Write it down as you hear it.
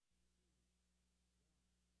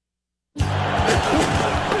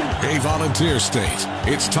a volunteer state.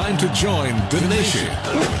 It's time to join the nation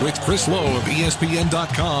with Chris Lowe of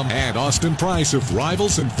ESPN.com and Austin Price of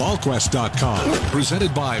Rivals and VolQuest.com.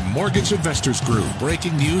 Presented by Mortgage Investors Group.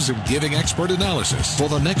 Breaking news and giving expert analysis. For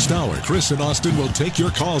the next hour, Chris and Austin will take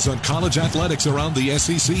your calls on college athletics around the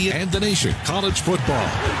SEC and the nation. College football,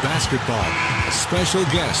 basketball, special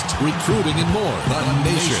guests, recruiting, and more. The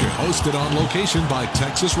Nation, hosted on location by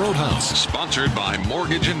Texas Roadhouse. Sponsored by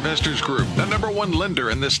Mortgage Investors Group, the #1 lender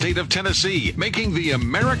in the state of Tennessee, making the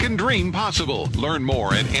American dream possible. Learn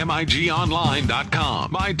more at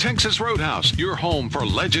MIGOnline.com. By Texas Roadhouse, your home for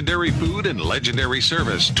legendary food and legendary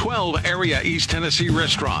service. 12 area East Tennessee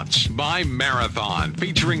restaurants. By Marathon,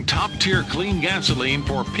 featuring top-tier clean gasoline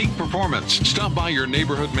for peak performance. Stop by your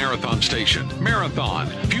neighborhood Marathon station. Marathon,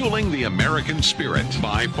 fueling the American spirit.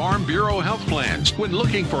 By Farm Bureau Health Plans. When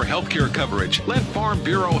looking for healthcare coverage, let Farm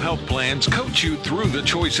Bureau Health Plans coach you through the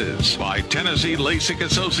choices. By Tennessee LASIK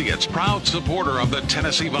Associates, proud supporter of the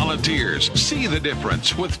Tennessee Volunteers. See the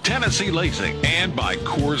difference with Tennessee LASIK. And by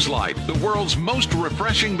Coors Light, the world's most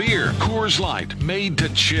refreshing beer. Coors Light, made to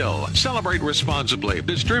chill. Celebrate responsibly.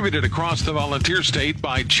 Distributed across the Volunteer State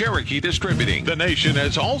by Cherokee Distributing. The Nation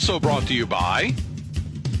is also brought to you by...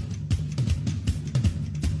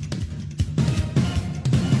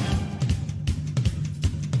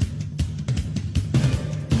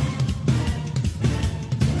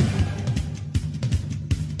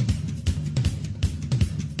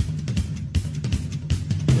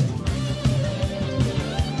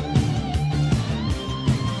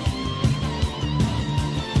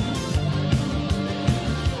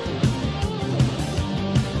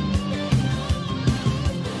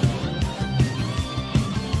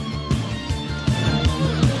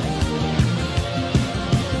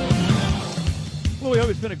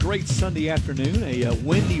 It's been a great Sunday afternoon, a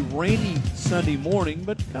windy, rainy Sunday morning,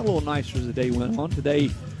 but got a little nicer as the day went on.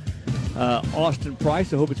 Today, Austin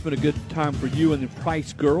Price, I hope it's been a good time for you and the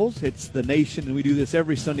Price girls. It's the Nation, and we do this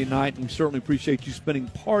every Sunday night, and we certainly appreciate you spending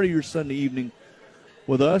part of your Sunday evening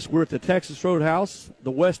with us. We're at the Texas Roadhouse,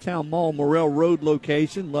 the Westtown Mall, Morrell Road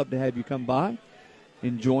location. Love to have you come by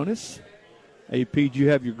and join us. AP, did you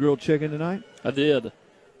have your grilled chicken tonight? I did.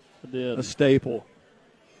 A staple.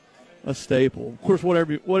 A staple. Of course,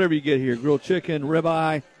 whatever you get here, grilled chicken,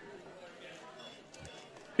 ribeye,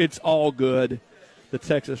 it's all good. The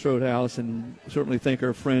Texas Roadhouse, and certainly thank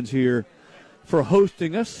our friends here for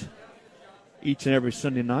hosting us each and every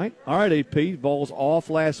Sunday night. All right, AP, balls off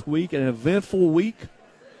last week, an eventful week.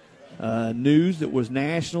 News that was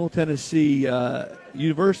national. Tennessee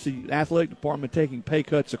University Athletic Department taking pay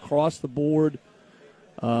cuts across the board.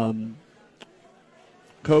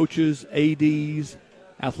 Coaches, ADs,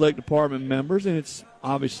 athletic department members, and it's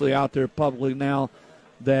obviously out there publicly now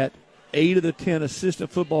that 8 of the 10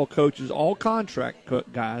 assistant football coaches, all contract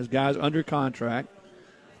guys under contract,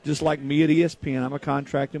 just like me at ESPN, I'm a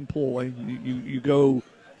contract employee. You go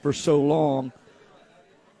for so long.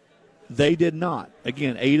 They did not.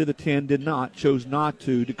 Again, 8 of the 10 did not, chose not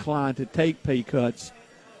to, declined to take pay cuts.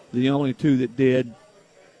 The only 2 that did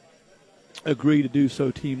agree to do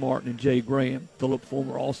so, T. Martin and Jay Graham. Philip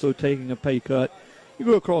Fulmer also taking a pay cut. You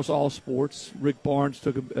go across all sports. Rick Barnes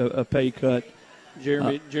took a pay cut.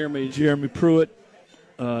 Jeremy Pruitt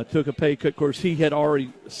took a pay cut. Of course, he had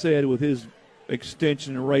already said with his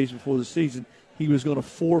extension and raise before the season, he was going to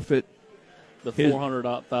forfeit the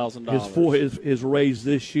 $400,000. His raise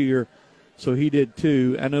this year. So he did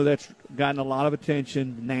too. I know that's gotten a lot of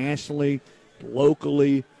attention nationally,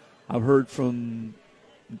 locally. I've heard from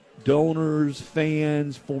donors,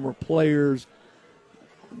 fans, former players.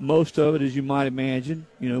 Most of it, as you might imagine,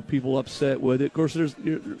 people upset with it. Of course,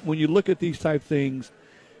 when you look at these type things,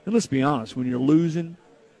 and let's be honest, when you're losing,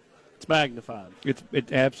 it's magnified.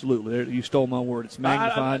 It absolutely. You stole my word. It's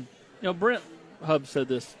magnified. Brent Hubb said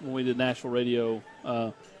this when we did national radio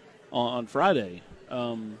on Friday.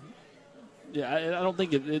 I don't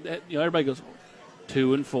think everybody goes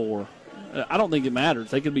 2-4. I don't think it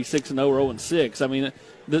matters. They could be 6-0 or 0-6. I mean,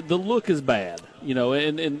 the look is bad,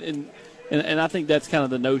 and I think that's kind of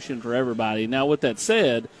the notion for everybody. Now, with that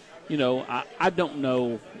said, I don't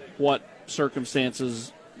know what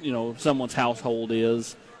circumstances, someone's household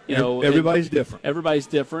is. Everybody's different. Everybody's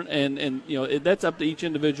different, and that's up to each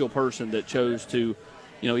individual person that chose to,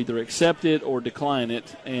 either accept it or decline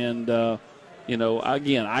it. And,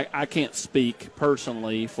 again, I can't speak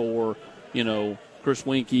personally for, Chris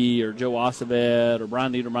Winkie or Joe Acevet or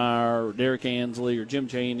Brian Niedermeyer or Derek Ansley or Jim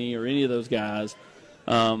Chaney or any of those guys,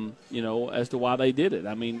 as to why they did it.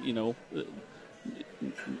 I mean,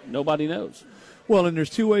 nobody knows. Well, and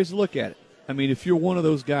there's 2 ways to look at it. I mean, if you're one of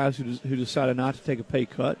those guys who decided not to take a pay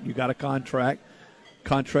cut, you got a contract,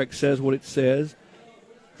 Contract says what it says.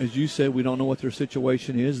 As you said, we don't know what their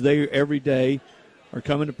situation is. They every day are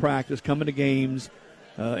coming to practice, coming to games.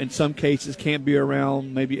 In some cases, can't be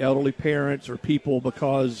around maybe elderly parents or people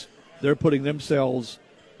because they're putting themselves,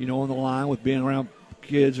 on the line with being around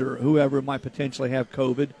kids or whoever might potentially have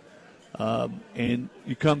COVID. And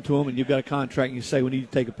you come to them and you've got a contract and you say, we need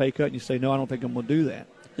to take a pay cut. And you say, no, I don't think I'm going to do that.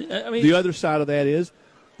 The other side of that is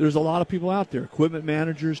there's a lot of people out there, equipment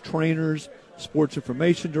managers, trainers, sports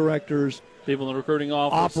information directors, people in the recruiting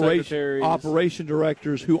office, secretaries, operation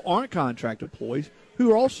directors who aren't contract employees,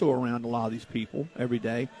 who are also around a lot of these people every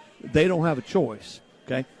day. They don't have a choice.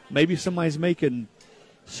 Okay, maybe somebody's making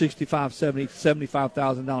 $65,000,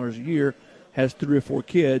 $75,000 a year, has 3 or 4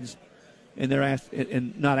 kids, and they're asked,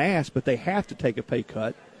 and not asked, but they have to take a pay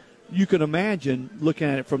cut. You can imagine looking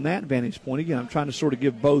at it from that vantage point. Again, I'm trying to sort of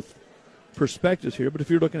give both perspectives here, but if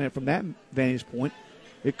you're looking at it from that vantage point,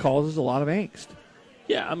 it causes a lot of angst.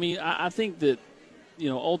 Yeah, I mean, I think that,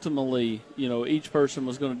 ultimately, each person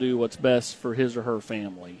was going to do what's best for his or her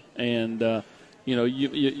family. And,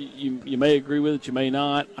 you may agree with it, you may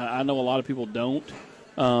not. I know a lot of people don't.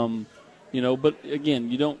 But again,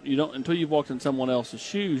 you don't until you've walked in someone else's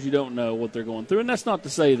shoes, you don't know what they're going through. And that's not to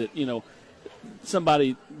say that,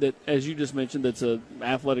 somebody that, as you just mentioned, that's an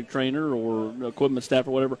athletic trainer or equipment staff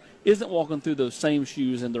or whatever, isn't walking through those same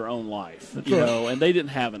shoes in their own life, that's right. And they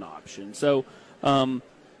didn't have an option. So, I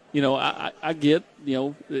get,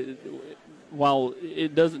 while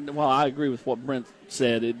I agree with what Brent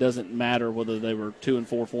said, it doesn't matter whether they were 2-4,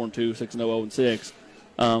 4-2, 6-0,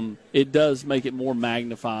 0-6. It does make it more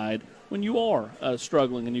magnified when you are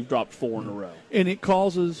struggling and you've dropped 4 in a row. And it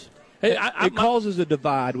causes it causes a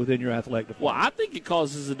divide within your athletic department. Well, I think it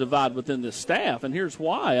causes a divide within the staff, and here's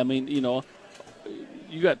why. I mean,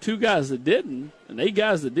 you got 2 guys that didn't and 8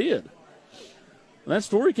 guys that did. When that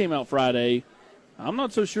story came out Friday, I'm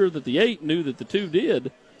not so sure that the 8 knew that the 2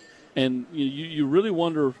 did. And you really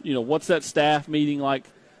wonder, what's that staff meeting like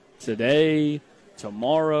today,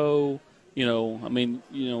 tomorrow? In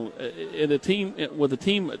a team with a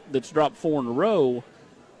team that's dropped 4 in a row,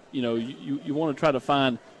 you want to try to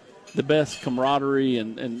find the best camaraderie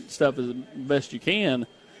and stuff as best you can.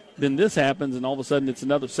 Then this happens, and all of a sudden it's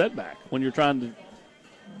another setback when you're trying to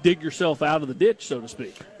dig yourself out of the ditch, so to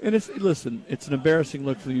speak. And it's an embarrassing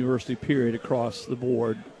look for the university, period, across the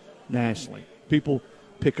board nationally. People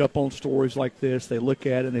pick up on stories like this. They look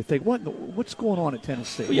at it and they think, what's going on at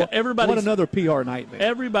Tennessee? Well, yeah, what another PR nightmare.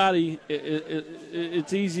 Everybody,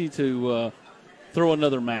 it's easy to throw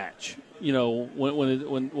another match.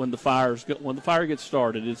 When the fire gets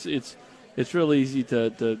started, it's real easy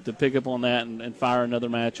to pick up on that and fire another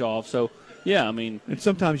match off. So yeah, I mean, and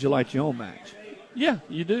sometimes you light your own match. Yeah,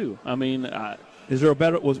 you do. I mean, is there a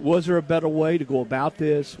better was there a better way to go about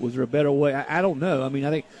this? Was there a better way? I don't know. I mean, I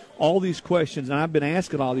think all these questions, and I've been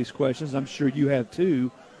asking all these questions. I'm sure you have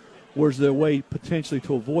too. Was there a way potentially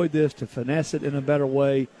to avoid this, to finesse it in a better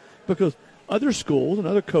way? Because other schools and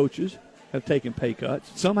other coaches have taken pay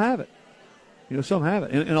cuts. Some haven't. Some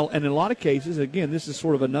haven't. And in a lot of cases, again, this is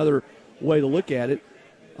sort of another way to look at it.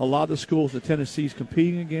 A lot of the schools that Tennessee's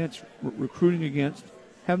competing against, recruiting against,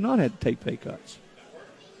 have not had to take pay cuts.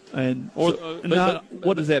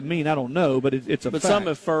 What does that mean? I don't know, but it's a fact. But some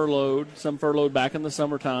have furloughed. Some furloughed back in the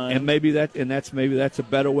summertime. And maybe that's a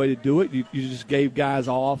better way to do it. You just gave guys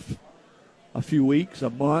off a few weeks, a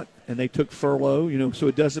month, and they took furlough. So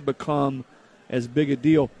it doesn't become as big a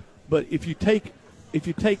deal. But if you take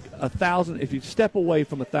 1,000, if you step away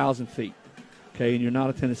from 1,000 feet, okay, and you're not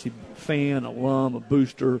a Tennessee fan, alum, a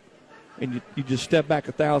booster, and you just step back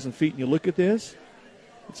 1,000 feet and you look at this,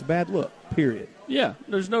 it's a bad look. Period. Yeah,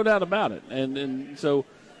 there's no doubt about it. And so,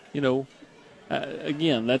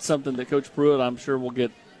 again, that's something that Coach Pruitt, I'm sure, will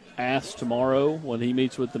get asked tomorrow when he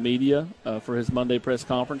meets with the media for his Monday press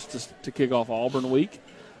conference to kick off Auburn week.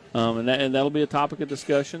 And that'll be a topic of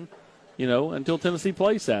discussion, until Tennessee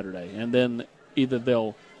plays Saturday. And then either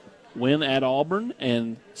they'll win at Auburn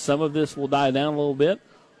and some of this will die down a little bit,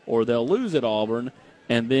 or they'll lose at Auburn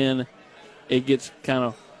and then it gets kind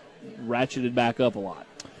of ratcheted back up a lot.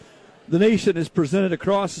 The Nation is presented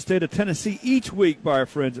across the state of Tennessee each week by our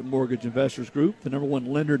friends at Mortgage Investors Group, the #1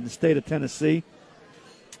 lender in the state of Tennessee.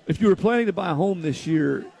 If you were planning to buy a home this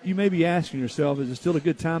year, you may be asking yourself, is it still a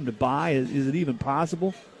good time to buy? Is it even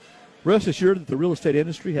possible? Rest assured that the real estate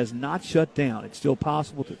industry has not shut down. It's still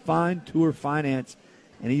possible to find, tour, finance,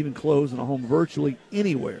 and even close on a home virtually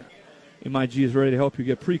anywhere. MIG is ready to help you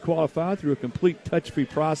get pre-qualified through a complete touch-free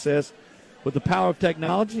process. With the power of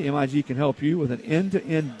technology, MIG can help you with an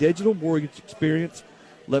end-to-end digital mortgage experience.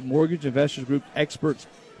 Let Mortgage Investors Group experts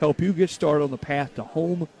help you get started on the path to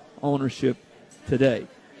home ownership today.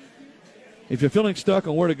 If you're feeling stuck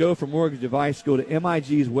on where to go for mortgage advice, go to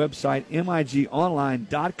MIG's website,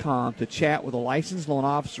 migonline.com, to chat with a licensed loan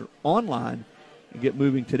officer online and get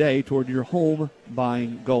moving today toward your home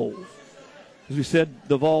buying goals. As we said,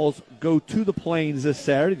 the Vols go to the Plains this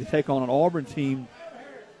Saturday to take on an Auburn team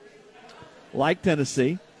like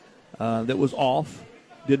Tennessee that was off,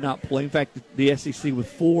 did not play. In fact, the SEC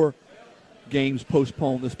with 4 games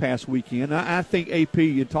postponed this past weekend. I think AP,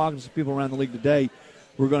 and talking to some people around the league today,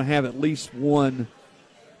 we're going to have at least one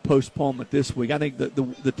postponement this week. I think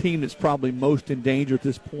the team that's probably most in danger at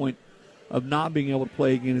this point of not being able to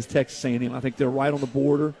play again is Texas A&M. I think they're right on the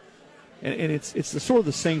border, and it's sort of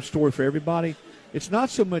the same story for everybody. It's not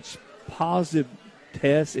so much positive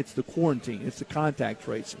tests, it's the quarantine, it's the contact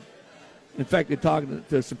tracing. In fact, they're talking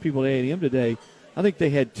to some people at A&M today. I think they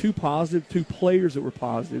had 2 players that were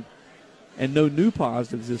positive, and no new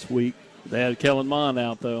positives this week. They had Kellen Mond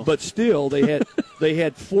out, though. But still, they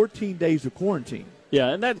had 14 days of quarantine. Yeah,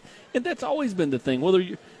 and that's always been the thing.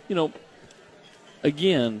 Whether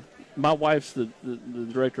again, my wife's the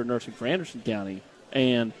director of nursing for Anderson County,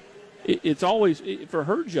 and it's always for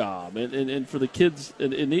her job and for the kids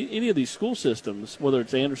in any of these school systems, whether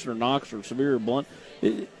it's Anderson or Knox or Sevier or Blunt.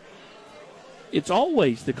 It's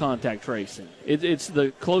always the contact tracing. It's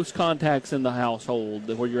the close contacts in the household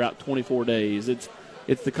where you're out 24 days.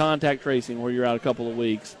 It's the contact tracing where you're out a couple of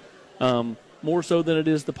weeks, more so than it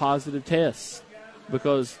is the positive tests,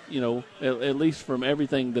 because at least from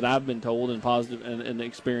everything that I've been told and positive and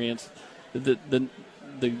experienced, the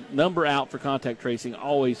number out for contact tracing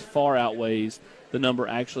always far outweighs the number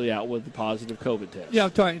actually out with the positive COVID test. Yeah,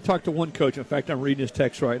 I've talked to one coach. In fact, I'm reading his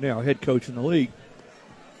text right now, head coach in the league,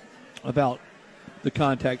 about the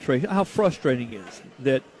contact tracing, how frustrating it is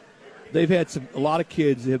that they've had a lot of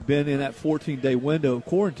kids that have been in that 14-day window of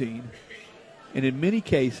quarantine, and in many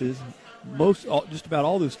cases, just about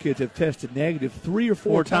all those kids have tested negative 3 or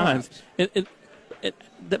 4 times. And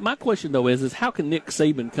my question, though, is how can Nick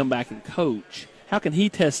Saban come back and coach? How can he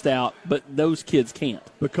test out, but those kids can't?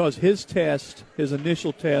 Because his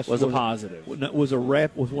initial test was a positive. Was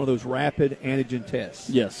one of those rapid antigen tests.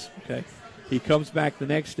 Yes. Okay. He comes back the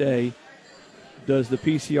next day, does the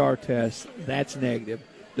PCR test, that's negative.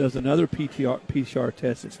 Does another PCR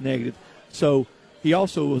test, it's negative. So he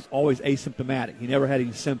also was always asymptomatic. He never had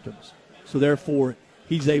any symptoms. So therefore,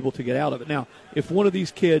 he's able to get out of it. Now, if one of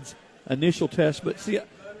these kids' initial test, but see,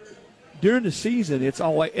 during the season, it's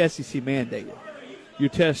always SEC mandated. You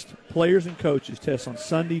test players and coaches test on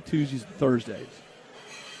Sunday, Tuesdays, and Thursdays.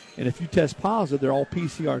 And if you test positive, they're all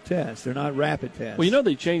PCR tests. They're not rapid tests. Well,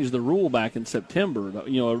 they changed the rule back in September.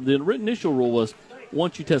 The initial rule was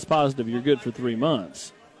once you test positive, you're good for 3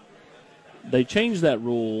 months. They changed that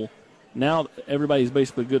rule. Now everybody's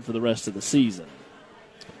basically good for the rest of the season.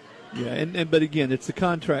 Yeah, but again, it's the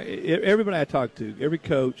contract. Everybody I talk to, every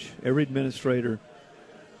coach, every administrator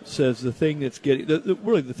says the thing that's getting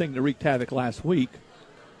really the thing that wreaked havoc last week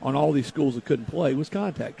on all these schools that couldn't play was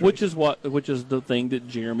contact tracing. Which is the thing that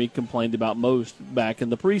Jeremy complained about most back in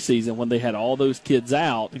the preseason when they had all those kids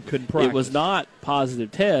out and couldn't practice. It was not positive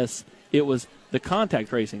tests; it was the contact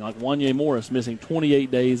tracing. Like Wanye Morris missing 28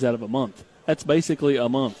 days out of a month. That's basically a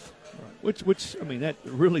month. Right. Which I mean, that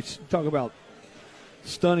really talk about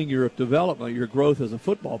stunning your development, your growth as a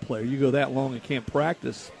football player. You go that long and can't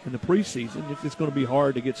practice in the preseason. It's going to be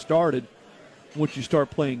hard to get started once you start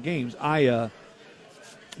playing games.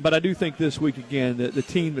 But I do think this week, again, that the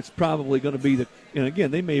team that's probably going to be and again,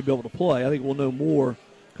 they may be able to play. I think we'll know more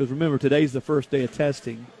because, remember, today's the first day of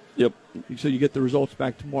testing. Yep. So you get the results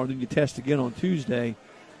back tomorrow, then you test again on Tuesday.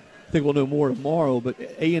 I think we'll know more tomorrow, but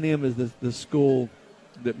A&M is the school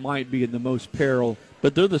that might be in the most peril.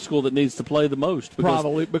 But they're the school that needs to play the most.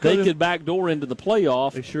 Probably. Because they could backdoor into the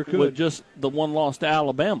playoff they sure could. With just the one loss to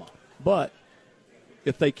Alabama. But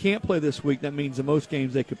if they can't play this week, that means the most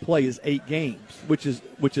games they could play is 8 games, which is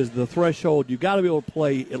the threshold. You've got to be able to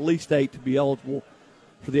play at least 8 to be eligible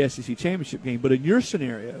for the SEC championship game. But in your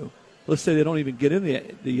scenario, let's say they don't even get in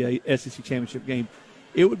the SEC championship game,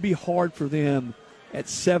 it would be hard for them at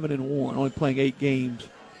 7-1, only playing 8 games,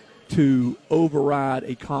 to override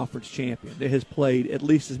a conference champion that has played at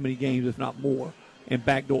least as many games, if not more, and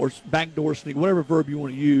backdoor sneak, whatever verb you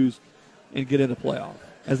want to use, and get in the playoff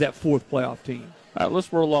as that 4th playoff team. All right,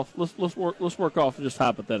 let's roll off. Let's work off just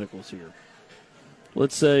hypotheticals here.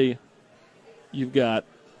 Let's say you've got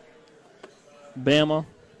Bama,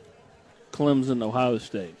 Clemson, Ohio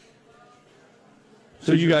State.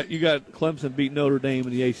 So you got Clemson beat Notre Dame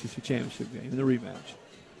in the ACC championship game in the rematch.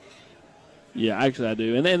 Yeah, actually I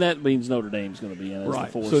do, and that means Notre Dame's going to be in as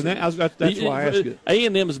right. the 4th. So that's why I asked you.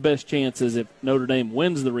 A&M's best chance is if Notre Dame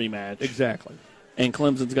wins the rematch. Exactly. and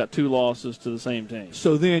Clemson's got 2 losses to the same team.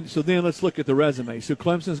 So then let's look at the resume. So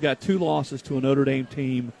Clemson's got 2 losses to a Notre Dame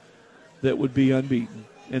team that would be unbeaten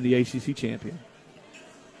and the ACC champion.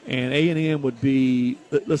 And A&M would be,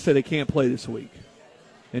 let's say they can't play this week,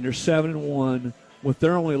 and they're 7-1 with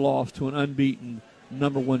their only loss to an unbeaten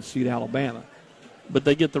number 1 seed Alabama. But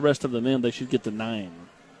they get the rest of them in, they should get to 9.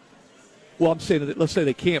 Well, I'm saying that let's say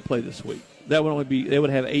they can't play this week. That would only be, they would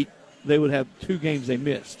have 8. They would have 2 games they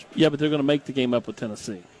missed. Yeah, but they're going to make the game up with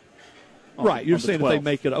Tennessee. Right, you're saying if they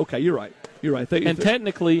make it. Okay, you're right. You're right.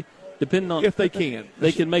 Technically, depending on if they can,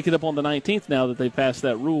 they can make it up on the 19th now that they passed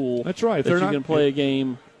that rule. That's right. If that you can play a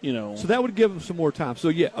game. So that would give them some more time. So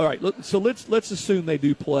yeah, all right. So let's assume they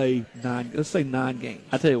do play 9. Let's say 9 games.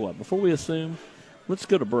 I tell you what. Before we assume, let's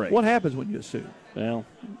go to break. What happens when you assume? Well,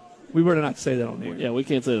 we better not say that on the air. Yeah, we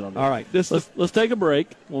can't say that on the air. All right. Let's take a break.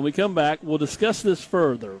 When we come back, we'll discuss this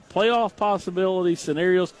further, playoff possibilities,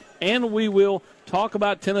 scenarios, and we will talk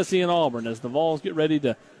about Tennessee and Auburn as the Vols get ready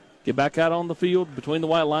to get back out on the field between the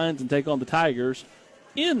white lines and take on the Tigers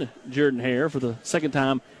in Jordan-Hare for the second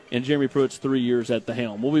time in Jeremy Pruitt's 3 years at the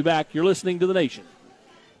helm. We'll be back. You're listening to The Nation.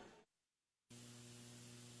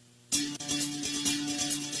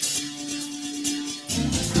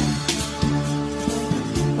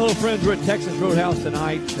 Hello, friends. We're at Texas Roadhouse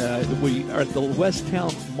tonight. We are at the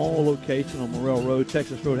Westtown Mall location on Morrell Road.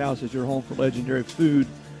 Texas Roadhouse is your home for legendary food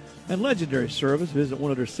and legendary service. Visit one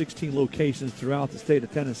of their 16 locations throughout the state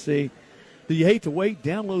of Tennessee. Do you hate to wait?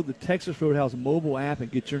 Download the Texas Roadhouse mobile app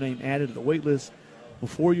and get your name added to the wait list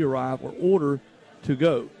before you arrive, or order to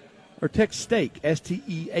go. Or text STEAK,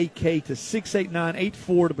 S-T-E-A-K, to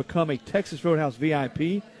 68984 to become a Texas Roadhouse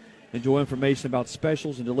VIP. Enjoy information about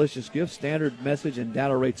specials and delicious gifts. Standard message and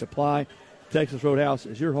data rates apply. Texas Roadhouse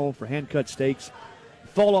is your home for hand-cut steaks,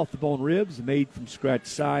 fall-off-the-bone ribs, made from scratch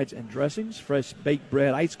sides and dressings, fresh baked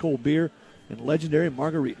bread, ice-cold beer, and legendary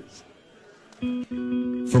margaritas.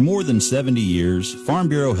 For more than 70 years, Farm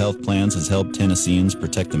Bureau Health Plans has helped Tennesseans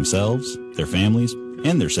protect themselves, their families,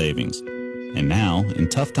 and their savings. And now, in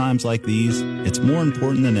tough times like these, it's more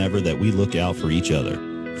important than ever that we look out for each other.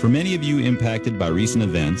 For many of you impacted by recent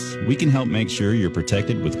events, we can help make sure you're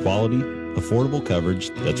protected with quality, affordable coverage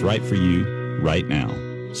that's right for you right now,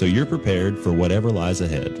 so you're prepared for whatever lies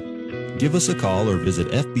ahead. Give us a call or visit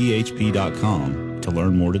fbhp.com to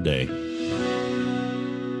learn more today.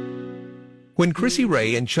 When Chrissy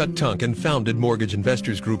Ray and Chuck Tunkin founded Mortgage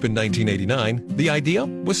Investors Group in 1989, the idea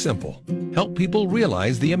was simple: help people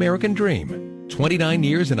realize the American dream. 29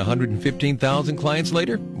 years and 115,000 clients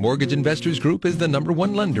later, Mortgage Investors Group is the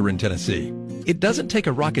 #1 lender in Tennessee. It doesn't take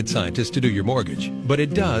a rocket scientist to do your mortgage, but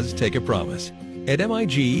it does take a promise. At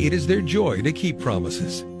MIG, it is their joy to keep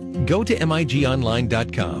promises. Go to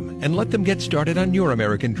MIGonline.com and let them get started on your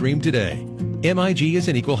American dream today. MIG is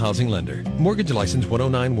an equal housing lender. Mortgage license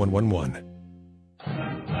 109111.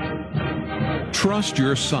 Trust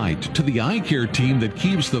your sight to the eye care team that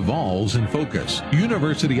keeps the Vols in focus.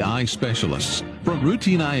 University Eye Specialists. From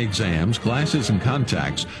routine eye exams, glasses, and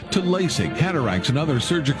contacts to LASIK, cataracts, and other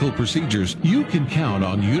surgical procedures, you can count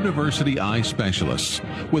on University Eye Specialists.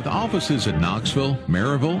 With offices in Knoxville,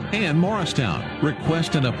 Maryville, and Morristown.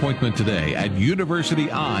 Request an appointment today at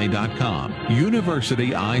universityeye.com.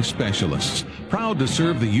 University Eye Specialists. Proud to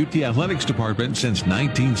serve the UT Athletics Department since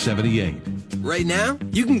 1978. Right now,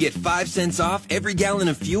 you can get 5 cents off every gallon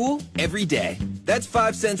of fuel every day. That's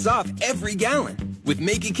 5 cents off every gallon with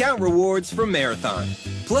Make It Count rewards from Marathon.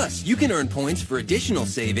 Plus, you can earn points for additional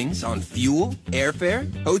savings on fuel, airfare,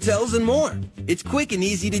 hotels, and more. It's quick and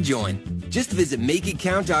easy to join. Just visit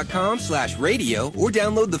makeitcount.com/radio or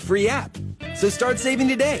download the free app. So start saving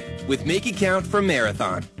today with Make It Count from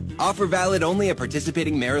Marathon. Offer valid only at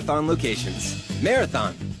participating Marathon locations.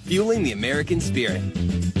 Marathon, fueling the American spirit.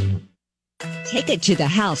 Take it to the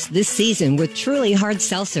house this season with Truly Hard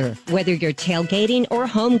Seltzer. Whether you're tailgating or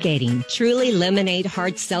home gating, Truly Lemonade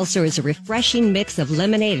Hard Seltzer is a refreshing mix of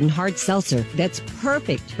lemonade and hard seltzer that's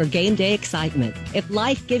perfect for game day excitement. If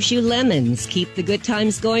life gives you lemons, keep the good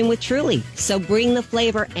times going with Truly. So bring the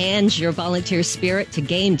flavor and your volunteer spirit to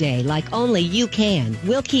game day like only you can.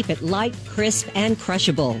 We'll keep it light, crisp, and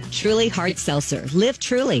crushable. Truly Hard Seltzer. Live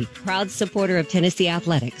Truly. Proud supporter of Tennessee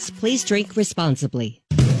Athletics. Please drink responsibly.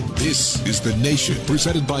 This is The Nation,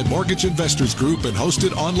 presented by Mortgage Investors Group and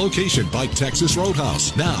hosted on location by Texas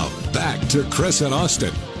Roadhouse. Now, back to Chris and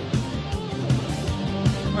Austin.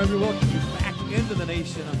 All right, we welcome you back into The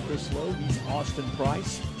Nation. I'm Chris Lowe. He's Austin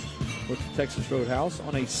Price with the Texas Roadhouse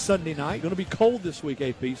on a Sunday night. Going to be cold this week,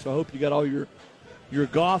 AP, so I hope you got all your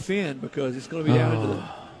golf in, because it's going to be down into the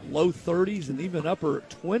low 30s and even upper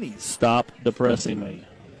 20s. Stop depressing me.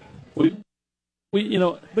 But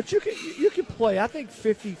you can play. I think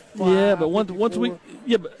 55. Yeah, but once 54.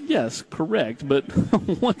 we yes, correct. But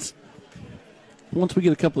once we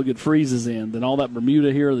get a couple of good freezes in, then all that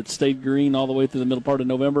Bermuda here that stayed green all the way through the middle part of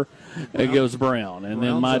November, it goes brown, and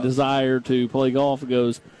then my desire to play golf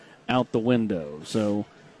goes out the window. So,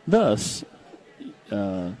 thus,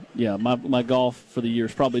 my golf for the year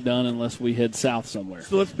is probably done unless we head south somewhere.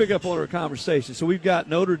 So let's pick up on our conversation. So we've got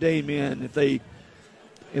Notre Dame in.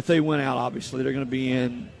 If they win out, obviously they're going to be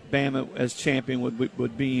in. Bama as champion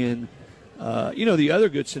would be in. The other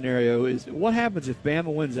good scenario is what happens if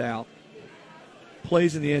Bama wins out,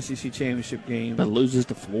 plays in the SEC championship game, but loses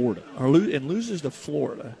to Florida, and loses to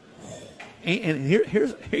Florida, and here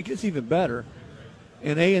it gets even better,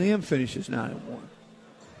 and A&M finishes 9-1,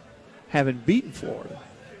 having beaten Florida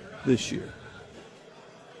this year,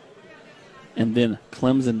 and then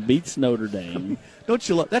Clemson beats Notre Dame. Don't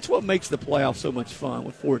you love? That's what makes the playoffs so much fun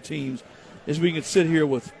with 4 teams, is we can sit here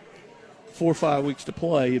with 4 or 5 weeks to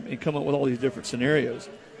play and come up with all these different scenarios.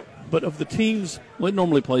 But of the teams, well, it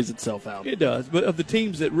normally plays itself out. It does. But of the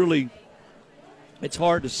teams that really, it's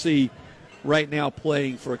hard to see right now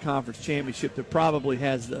playing for a conference championship that probably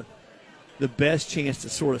has the best chance to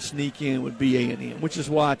sort of sneak in would be A&M, which is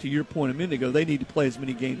why, to your point a minute ago, they need to play as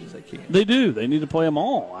many games as they can. They do. They need to play them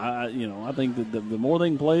all. I think that the more they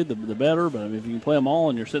can play, the better. But if you can play them all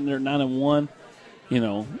and you're sitting there at 9-1,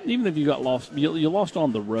 even if you got lost, you lost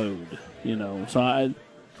on the road. So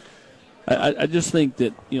I just think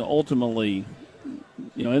that ultimately,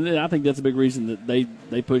 and I think that's a big reason that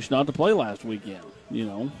they pushed not to play last weekend.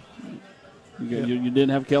 You didn't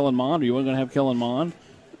have Kellen Mond, or you weren't going to have Kellen Mond,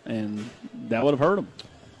 and that would have hurt them.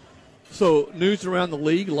 So news around the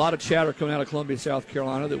league, a lot of chatter coming out of Columbia, South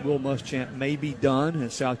Carolina, that Will Muschamp may be done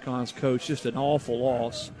as South Carolina's coach. Just an awful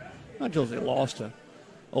loss. Not just they lost to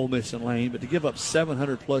Ole Miss and Lane, but to give up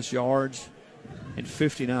 700-plus yards and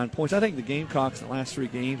 59 points. I think the Gamecocks in the last 3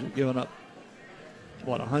 games have given up,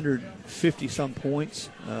 150-some points.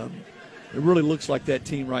 It really looks like that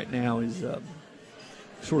team right now is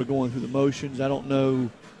sort of going through the motions. I don't know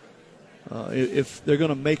if they're going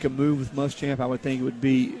to make a move with Muschamp. I would think it would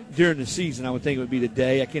be during the season. I would think it would be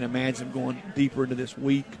today. I can't imagine him going deeper into this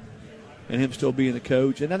week and him still being the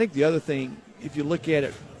coach. And I think the other thing, if you look at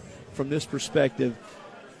it from this perspective,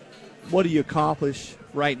 what do you accomplish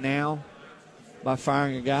right now by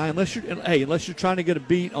firing a guy? Unless you're trying to get a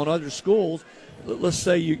beat on other schools. Let's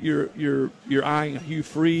say you're eyeing a Hugh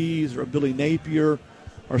Freeze or a Billy Napier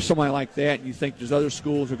or somebody like that, and you think there's other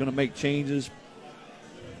schools are going to make changes,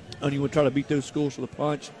 and you would try to beat those schools with a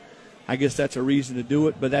punch. I guess that's a reason to do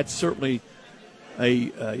it, but that's certainly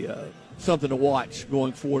a something to watch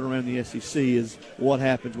going forward around the SEC is what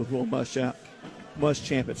happens with Will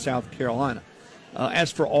Muschamp at South Carolina.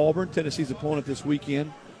 As for Auburn, Tennessee's opponent this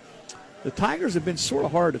weekend, the Tigers have been sort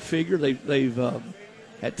of hard to figure. They've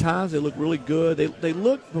at times they look really good. They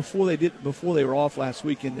looked before they were off last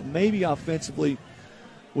weekend that maybe offensively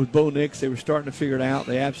with Bo Nix they were starting to figure it out.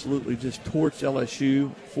 They absolutely just torched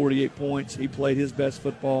LSU, 48 points. He played his best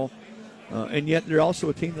football, and yet they're also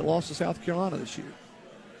a team that lost to South Carolina this year.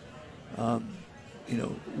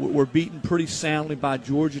 We're beaten pretty soundly by a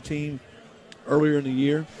Georgia team earlier in the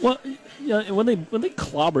year. Well, when they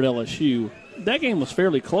clobbered LSU, that game was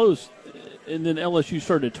fairly close. And then LSU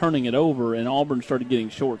started turning it over, and Auburn started getting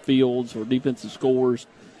short fields or defensive scores,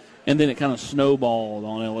 and then it kind of snowballed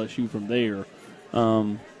on LSU from there.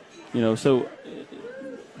 So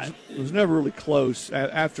it was never really close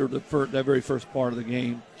after that very first part of the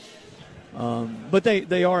game. But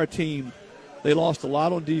they are a team. They lost a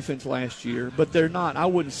lot on defense last year, but they're not. I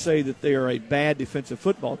wouldn't say that they are a bad defensive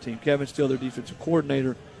football team. Kevin Steele, their defensive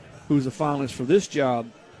coordinator, who's a finalist for this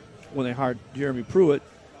job when they hired Jeremy Pruitt,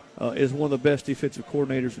 is one of the best defensive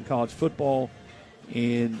coordinators in college football,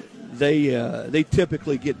 and they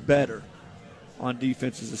typically get better on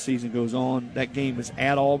defense as the season goes on. That game is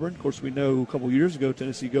at Auburn. Of course, we know a couple years ago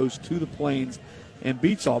Tennessee goes to the Plains and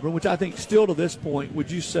beats Auburn, which I think still to this point,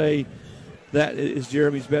 would you say that is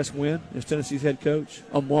Jeremy's best win as Tennessee's head coach?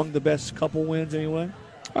 Among the best couple wins anyway?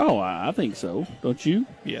 Oh, I think so. Don't you?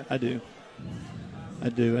 Yeah, I do.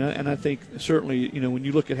 And I think certainly, when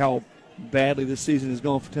you look at how badly this season has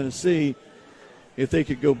gone for Tennessee, if they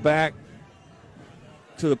could go back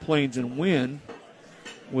to the Plains and win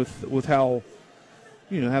with how,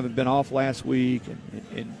 having been off last week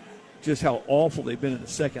and just how awful they've been in the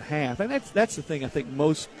second half. And that's the thing I think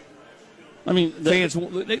most fans,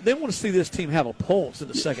 they want to see this team have a pulse in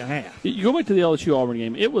the second half. You go back to the LSU-Auburn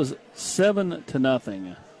game, it was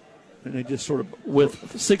 7-0. And they just sort of,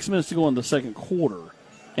 with 6 minutes to go in the second quarter,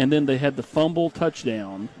 and then they had the fumble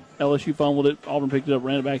touchdown. LSU fumbled it. Auburn picked it up,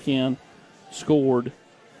 ran it back in, scored,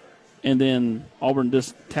 and then Auburn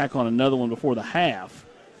just tack on another one before the half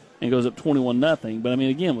and goes up 21-0. But, I mean,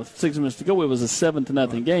 again, with 6 minutes to go, it was a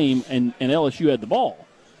 7-0 game, and LSU had the ball.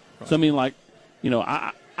 Right. So, I mean, like, you know,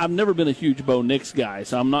 I've never been a huge Bo Nix guy,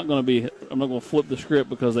 so I'm not going to flip the script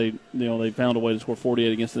because they found a way to score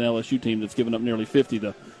 48 against an LSU team that's given up nearly 50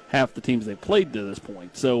 to half the teams they played to this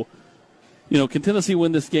point. So, you know, can Tennessee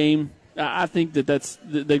win this game? I think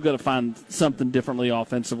they've got to find something differently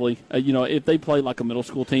offensively. You know, if they play like a middle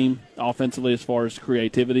school team offensively as far as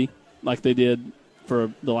creativity, like they did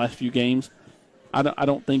for the last few games, I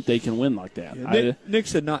don't think they can win like that. Yeah,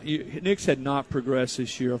 Nix had not progressed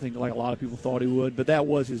this year. I think like a lot of people thought he would, but that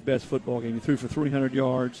was his best football game. He threw for 300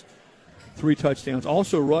 yards, 3 touchdowns,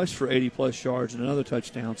 also rushed for 80-plus yards and another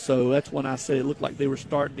touchdown. So that's when I said it looked like they were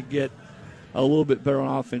starting to get a little bit better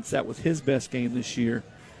on offense. That was his best game this year.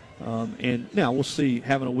 And now we'll see,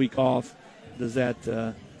 having a week off, does that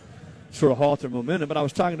sort of halt their momentum? But I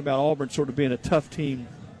was talking about Auburn sort of being a tough team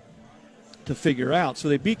to figure out. So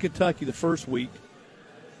they beat Kentucky the first week,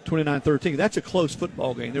 29-13. That's a close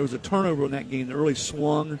football game. There was a turnover in that game that really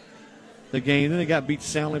swung the game. Then they got beat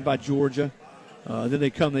soundly by Georgia. Then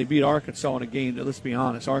they beat Arkansas in a game that, let's be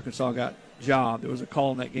honest, Arkansas got jobbed. There was a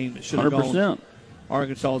call in that game that should have 100%. gone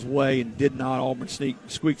Arkansas's way and did not. Auburn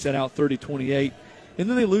squeaks that out 30-28. And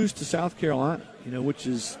then they lose to South Carolina, you know, which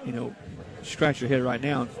is, you know, scratch your head right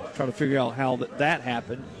now and try to figure out how that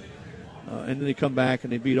happened. And then they come back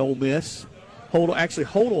and they beat Ole Miss. Hold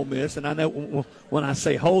Ole Miss. And I know when I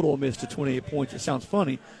say hold Ole Miss to 28 points, it sounds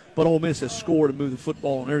funny, but Ole Miss has scored and moved the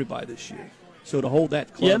football on everybody this year. So to hold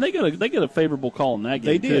that close. Yeah, and they get a favorable call in that game,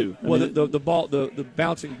 they did. too. Well, the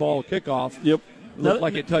bouncing ball kickoff looked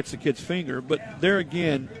like it touched the kid's finger. But there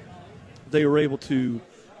again, they were able to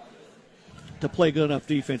play good enough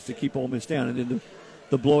defense to keep Ole Miss down. And then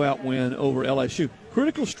the blowout win over LSU.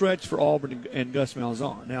 Critical stretch for Auburn and Gus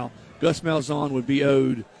Malzahn. Now, Gus Malzahn would be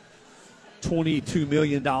owed $22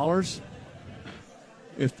 million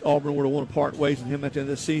if Auburn were to want to part ways with him at the end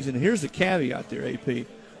of the season. And here's the caveat there, AP.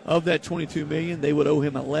 Of that $22 million, they would owe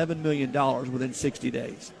him $11 million within 60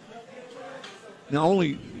 days. Now,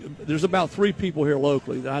 there's about 3 people here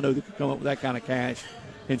locally that I know that could come up with that kind of cash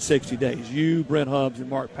in 60 days. You, Brent Hubbs, and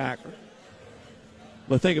Mark Packer.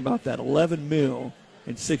 But think about that, $11 million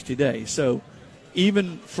in 60 days. So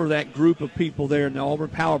even for that group of people there in the Auburn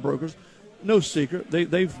Power Brokers, no secret,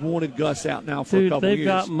 they've wanted Gus out now for a couple of years. They've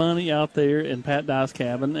got money out there in Pat Dye's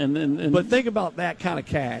cabin. But think about that kind of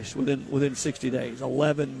cash within 60 days,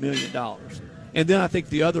 $11 million. And then I think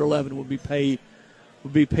the other 11 would be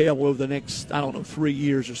payable over the next, 3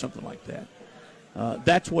 years or something like that.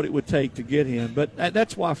 That's what it would take to get him. But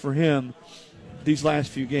that's why for him, these last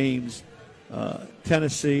few games,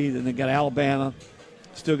 Tennessee, then they got Alabama,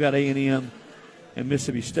 still got A&M and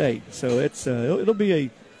Mississippi State. So it'll be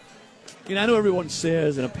I know everyone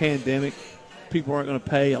says in a pandemic people aren't going to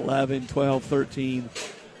pay 11, 12, 13,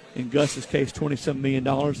 in Gus's case $27 million.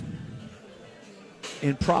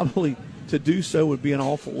 And probably to do so would be an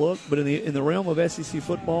awful look. But in the realm of SEC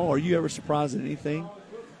football, are you ever surprised at anything?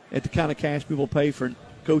 At the kind of cash people pay for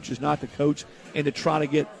coaches not to coach and to try to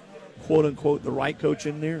get, quote unquote, the right coach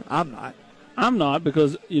in there? I'm not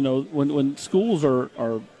because, you know, when schools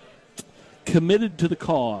are committed to the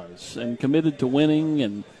cause and committed to winning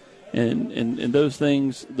and those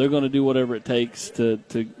things, they're going to do whatever it takes to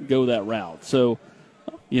go that route. So,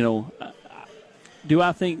 you know, do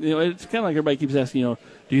I think, you know, it's kind of like everybody keeps asking, you know,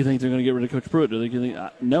 do you think they're going to get rid of Coach Pruitt?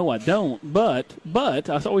 No, I don't. But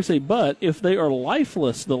I always say, but if they are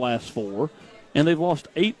lifeless the last 4 and they've lost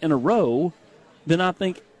 8 in a row, then I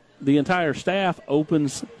think the entire staff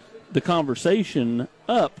opens the conversation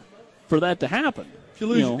up for that to happen.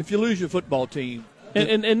 If you lose your football team.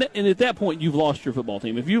 And at that point, you've lost your football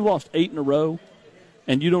team. If you've lost 8 in a row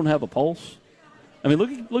and you don't have a pulse, I mean,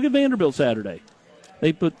 look at Vanderbilt Saturday.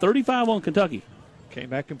 They put 35 on Kentucky. Came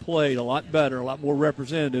back and played a lot better, a lot more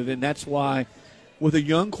representative, and that's why with a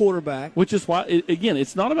young quarterback. Which is why, again,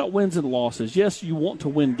 it's not about wins and losses. Yes, you want to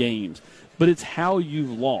win games, but it's how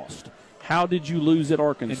you've lost. How did you lose at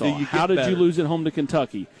Arkansas? How did you lose at home to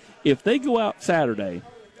Kentucky? If they go out Saturday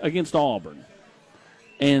against Auburn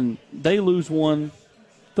and they lose one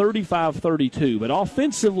 35-32, but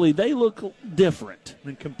offensively they look different.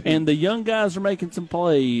 And the young guys are making some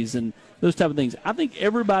plays and those type of things. I think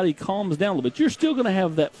everybody calms down a little bit. You're still going to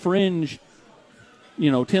have that fringe,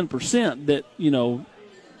 10% that,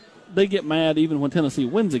 they get mad even when Tennessee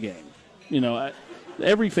wins a game.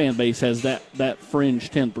 Every fan base has that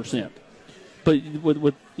fringe 10%. But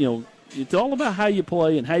with it's all about how you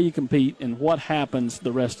play and how you compete and what happens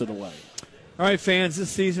the rest of the way. All All right, fans,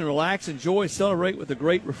 this season, relax, enjoy, celebrate with the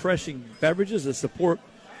great, refreshing beverages that support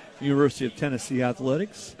University of Tennessee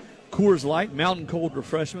athletics. Coors Light, mountain cold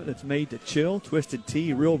refreshment that's made to chill. Twisted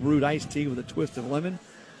tea, real brewed iced tea with a twist of lemon.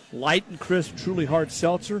 Light and crisp, truly hard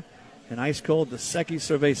seltzer. And ice cold Dos Equis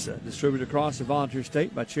Cerveza, distributed across the Volunteer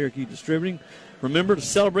State by Cherokee Distributing. Remember to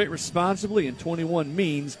celebrate responsibly, and 21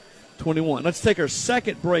 means 21. Let's take our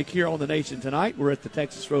second break here on The Nation tonight. We're at the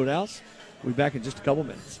Texas Roadhouse. We'll be back in just a couple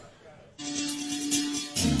minutes.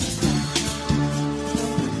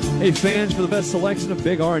 Hey, fans, for the best selection of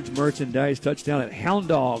Big Orange merchandise, touchdown at Hound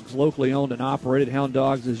Dogs, locally owned and operated. Hound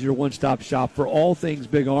Dogs is your one-stop shop for all things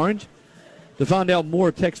Big Orange. To find out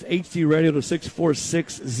more, text HD Radio to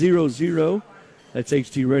 64600. That's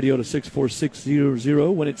HD Radio to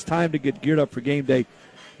 64600. When it's time to get geared up for game day,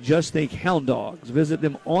 just think Hound Dogs. Visit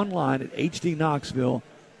them online at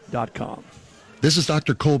hdknoxville.com. This is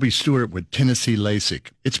Dr. Colby Stewart with Tennessee LASIK.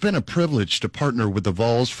 It's been a privilege to partner with the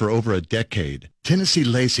Vols for over a decade. Tennessee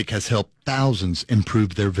LASIK has helped thousands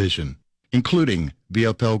improve their vision, including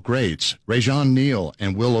VFL greats Rajon Neal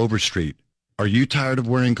and Will Overstreet. Are you tired of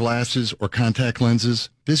wearing glasses or contact lenses?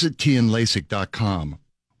 Visit tnlasik.com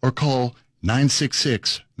or call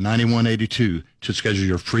 966-9182 to schedule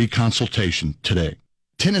your free consultation today.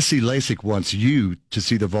 Tennessee LASIK wants you to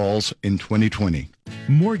see the Vols in 2020.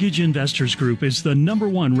 Mortgage Investors Group is the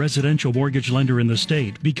 #1 residential mortgage lender in the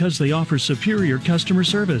state because they offer superior customer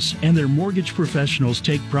service, and their mortgage professionals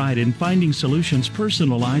take pride in finding solutions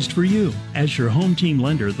personalized for you. As your home team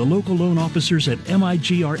lender, the local loan officers at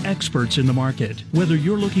MIG are experts in the market. Whether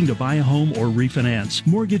you're looking to buy a home or refinance,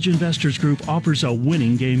 Mortgage Investors Group offers a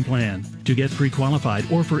winning game plan. To get pre-qualified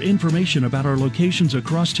or for information about our locations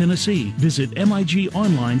across Tennessee, visit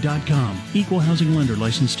migonline.com. Equal housing lender,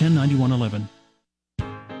 license 109111.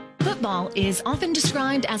 Football is often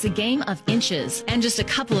described as a game of inches, and just a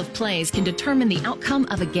couple of plays can determine the outcome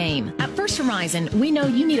of a game. At First Horizon, we know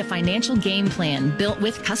you need a financial game plan built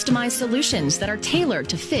with customized solutions that are tailored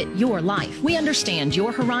to fit your life. We understand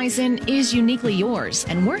your horizon is uniquely yours,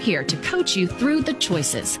 and we're here to coach you through the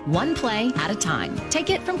choices, one play at a time. Take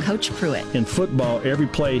it from Coach Pruitt. In football, every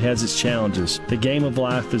play has its challenges. The game of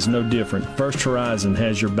life is no different. First Horizon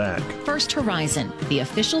has your back. First Horizon, the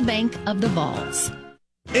official bank of the Vols.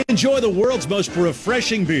 Enjoy the world's most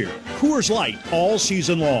refreshing beer, Coors Light, all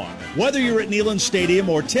season long. Whether you're at Neyland Stadium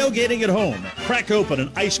or tailgating at home, crack open an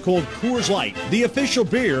ice-cold Coors Light, the official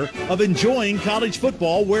beer of enjoying college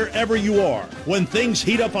football wherever you are. When things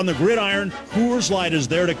heat up on the gridiron, Coors Light is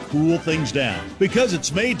there to cool things down because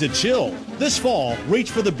it's made to chill. This fall,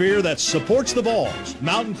 reach for the beer that supports the Vols.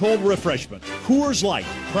 Mountain Cold Refreshment. Coors Light,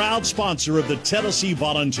 proud sponsor of the Tennessee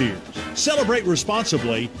Volunteers. Celebrate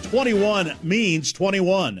responsibly. 21 means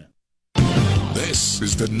 21. This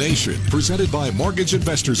is The Nation, presented by Mortgage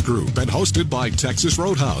Investors Group and hosted by Texas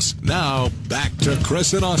Roadhouse. Now, back to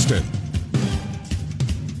Chris and Austin.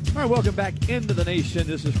 All right, welcome back into The Nation.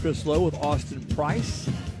 This is Chris Lowe with Austin Price.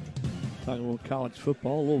 Talking a little college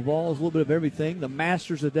football, a little Vols, a little bit of everything. The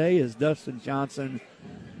Masters today is Dustin Johnson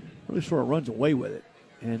really sort of runs away with it.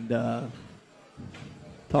 And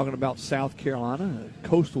talking about South Carolina, a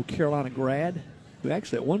coastal Carolina grad, who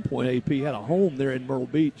actually at one point, AP, had a home there in Myrtle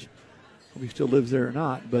Beach. If he still lives there or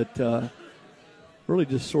not, but really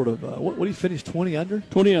just sort of, what did he finish, 20 under?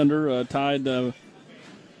 20 under, tied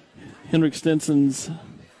Henrik Stenson's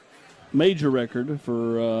major record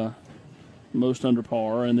for most under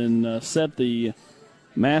par, and then set the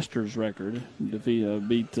Masters record.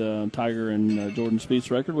 Beat Tiger and Jordan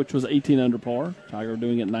Spieth's record, which was 18 under par. Tiger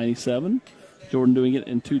doing it in 97, Jordan doing it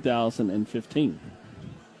in 2015.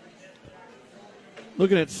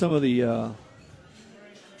 Looking at some of the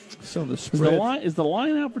spread. Is the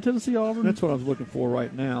line out for Tennessee Auburn? That's what I was looking for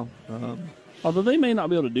right now. Although they may not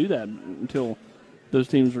be able to do that until those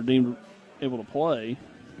teams are deemed able to play.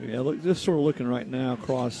 Yeah, look, just sort of looking right now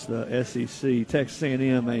across the SEC. Texas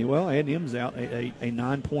A&M, A&M's out a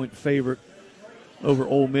 9-point favorite over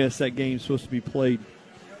Ole Miss. That game's supposed to be played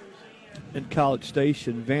in College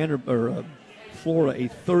Station. Florida, a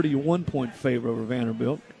 31-point favorite over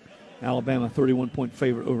Vanderbilt. Alabama, 31-point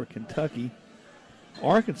favorite over Kentucky.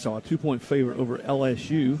 Arkansas, a 2-point favorite over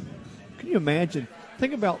LSU. Can you imagine?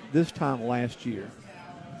 Think about this time last year.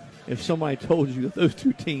 If somebody told you that those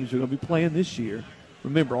two teams are going to be playing this year.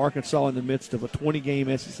 Remember, Arkansas in the midst of a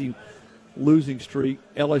 20-game SEC losing streak.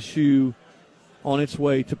 LSU on its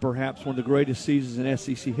way to perhaps one of the greatest seasons in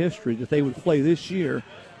SEC history, that they would play this year,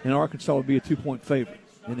 and Arkansas would be a 2-point favorite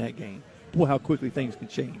in that game. Boy, how quickly things can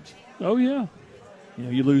change. Oh, yeah.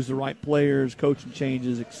 You lose the right players, coaching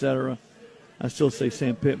changes, et cetera. I still say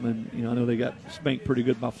Sam Pittman, I know they got spanked pretty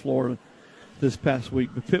good by Florida this past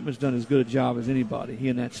week, but Pittman's done as good a job as anybody, he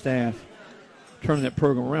and that staff, turning that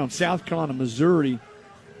program around. South Carolina, Missouri,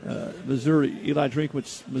 Eli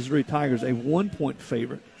Drinkwitz, Missouri Tigers, a 1-point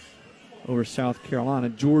favorite over South Carolina.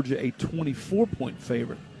 Georgia, a 24-point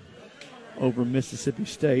favorite over Mississippi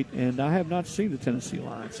State. And I have not seen the Tennessee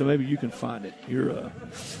line, so maybe you can find it. You're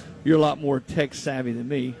a lot more tech savvy than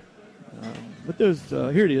me. But there's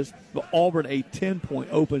here it is. Auburn, a 10-point,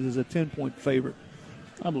 opens as a 10-point favorite.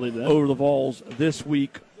 I believe that. Over the Vols this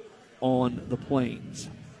week on the Plains.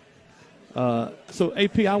 So,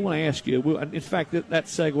 AP, I want to ask you, in fact, that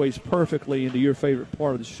segues perfectly into your favorite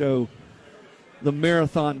part of the show, the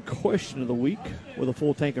marathon question of the week. With a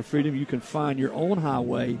full tank of freedom, you can find your own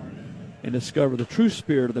highway and discover the true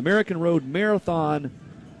spirit of the American Road Marathon,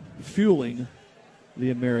 fueling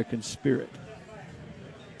the American spirit.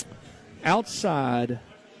 Outside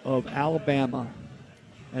of Alabama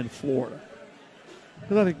and Florida,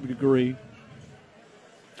 because I think we'd agree.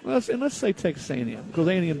 Let's say Texas A&M, because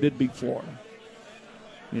A&M did beat Florida.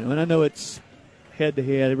 And I know it's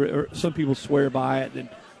head-to-head. Some people swear by it, and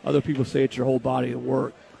other people say it's your whole body of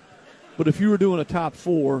work. But if you were doing a top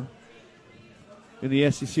four in the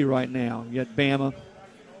SEC right now, you got Bama,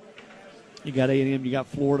 you got A&M, you got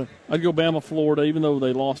Florida. I'd go Bama, Florida, even though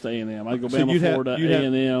they lost to A&M. I'd go Bama, Florida,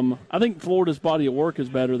 A&M. I think Florida's body of work is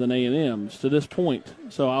better than A&M's to this point.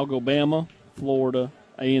 So I'll go Bama, Florida,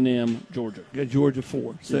 A&M, Georgia. Got Georgia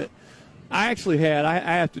 4. So yeah. I actually I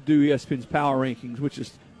have to do ESPN's power rankings, which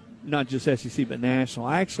is not just SEC but national.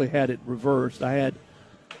 I actually had it reversed. I had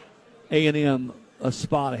A&M a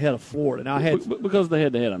spot ahead of Florida. Now I had because they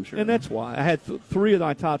head-to-head, I'm sure. And that's why. I had three of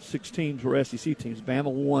my top 6 teams were SEC teams.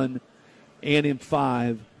 Bama 1, A&M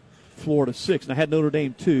 5, Florida 6. And I had Notre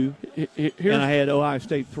Dame 2, and I had Ohio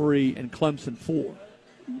State 3 and Clemson 4.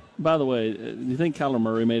 By the way, do you think Kyler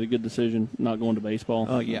Murray made a good decision not going to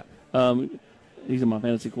baseball? Yeah. He's my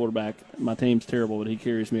fantasy quarterback. My team's terrible, but he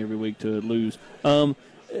carries me every week to lose.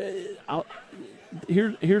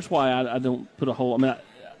 Here's why I don't put a whole – I mean,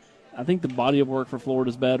 I think the body of work for Florida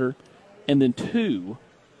is better. And then 2,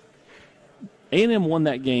 A&M won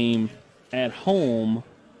that game at home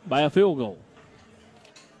by a field goal.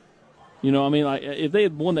 If they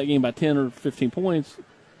had won that game by 10 or 15 points –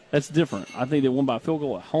 that's different. I think they won by a field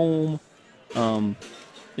goal at home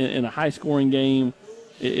in a high-scoring game.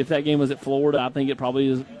 If that game was at Florida, I think it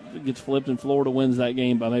probably gets flipped and Florida wins that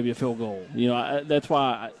game by maybe a field goal. That's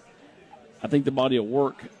why I think the body of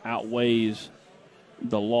work outweighs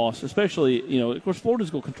the loss, especially, of course, Florida's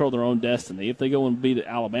going to control their own destiny. If they go and beat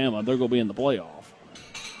Alabama, they're going to be in the playoff.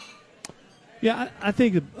 Yeah, I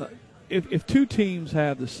think if 2 teams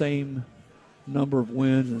have the same number of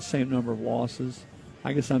wins and the same number of losses,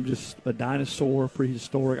 I guess I'm just a dinosaur,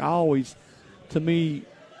 prehistoric. To me,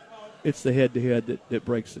 it's the head-to-head that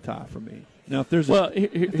breaks the tie for me. Now, if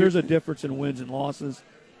there's a difference in wins and losses,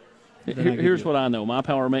 here's what I know. My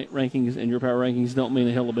power rankings and your power rankings don't mean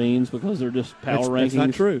a hill of beans because they're just power rankings. That's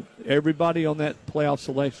not true. Everybody on that playoff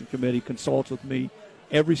selection committee consults with me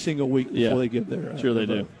every single week before they give their sure they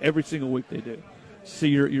vote. do. Every single week they do. See,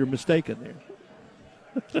 you're mistaken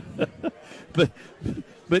there.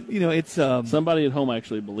 But it's somebody at home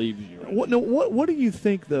actually believes you. What do you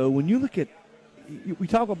think though when you look at we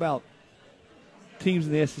talk about teams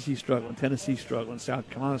in the SEC struggling, Tennessee struggling, South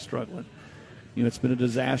Carolina struggling. It's been a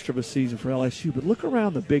disaster of a season for LSU, but look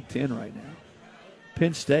around the Big Ten right now.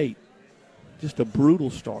 Penn State, just a brutal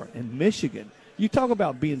start, and Michigan. You talk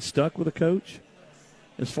about being stuck with a coach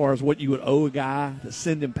as far as what you would owe a guy to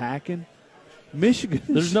send him packing. Michigan.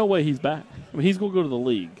 There's no way he's back. I mean, he's going to go to the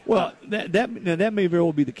league. Well, that may very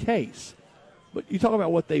well be the case. But you talk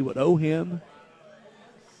about what they would owe him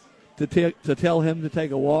to tell him to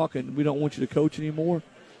take a walk and we don't want you to coach anymore.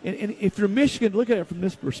 And if you're Michigan, look at it from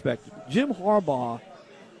this perspective. Jim Harbaugh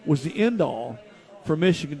was the end-all for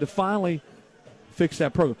Michigan to finally fix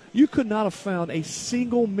that program. You could not have found a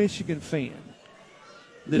single Michigan fan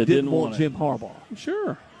that didn't want Jim Harbaugh.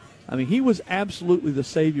 Sure. I mean, he was absolutely the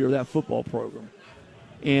savior of that football program.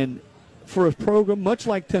 And for a program much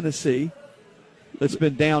like Tennessee that's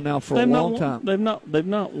been down now for a long time. They've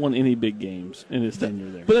not won any big games in his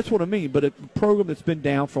tenure there. But that's what I mean. But a program that's been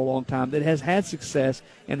down for a long time, that has had success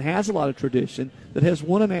and has a lot of tradition, that has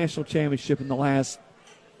won a national championship in the last,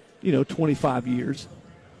 25 years.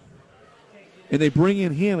 And they bring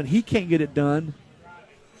in him, and he can't get it done.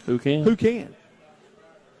 Who can? Who can?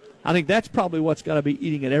 I think that's probably what's got to be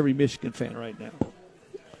eating at every Michigan fan right now.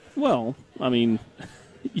 Well, I mean,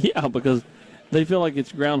 yeah, because they feel like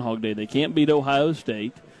it's Groundhog Day. They can't beat Ohio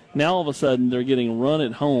State. Now all of a sudden they're getting run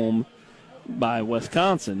at home by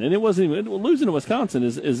Wisconsin, and it wasn't even losing to Wisconsin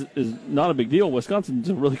is not a big deal. Wisconsin's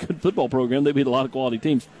a really good football program; they beat a lot of quality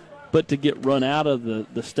teams, but to get run out of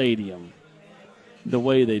the stadium the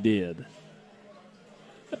way they did,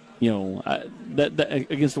 that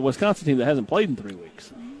against the Wisconsin team that hasn't played in 3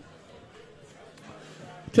 weeks.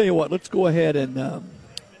 Tell you what, let's go ahead and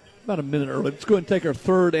about a minute early. Let's go ahead and take our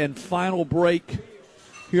third and final break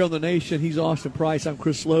here on The Nation. He's Austin Price. I'm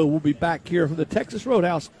Chris Lowe. We'll be back here from the Texas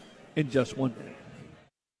Roadhouse in just 1 minute.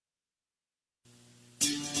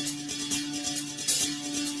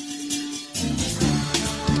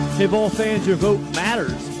 Hey, ball fans, your vote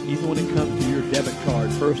matters, even when it comes to your debit card.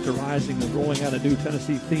 First Horizon is rolling out a new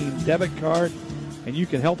Tennessee-themed debit card, and you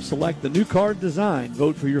can help select the new card design.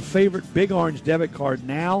 Vote for your favorite Big Orange debit card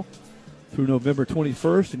now through November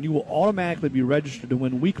 21st, and you will automatically be registered to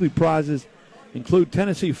win weekly prizes, include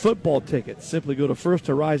Tennessee football tickets. Simply go to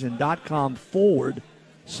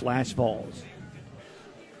firsthorizon.com/balls.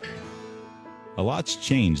 A lot's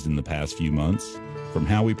changed in the past few months, from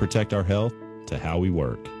how we protect our health to how we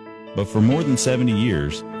work. But for more than 70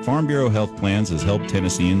 years, Farm Bureau Health Plans has helped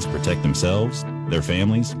Tennesseans protect themselves, their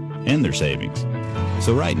families, and their savings.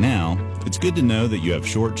 So right now, it's good to know that you have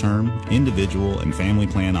short-term, individual, and family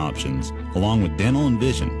plan options, along with dental and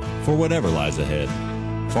vision, for whatever lies ahead.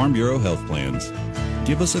 Farm Bureau Health Plans.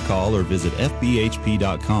 Give us a call or visit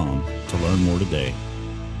fbhp.com to learn more today.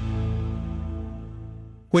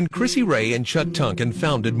 When Chrissy Ray and Chuck Tunkin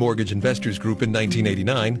founded Mortgage Investors Group in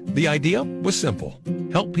 1989, the idea was simple.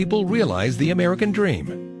 Help people realize the American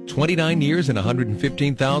dream. 29 years and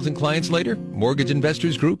 115,000 clients later, Mortgage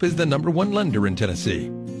Investors Group is the #1 lender in Tennessee.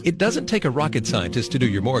 It doesn't take a rocket scientist to do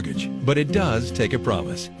your mortgage, but it does take a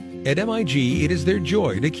promise. At MIG, it is their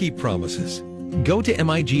joy to keep promises. Go to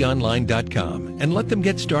MIGonline.com and let them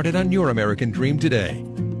get started on your American dream today.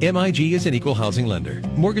 MIG is an equal housing lender.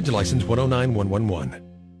 Mortgage license 109111.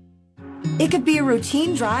 It could be a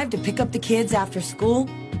routine drive to pick up the kids after school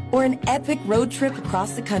or an epic road trip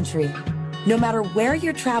across the country. No matter where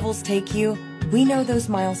your travels take you, we know those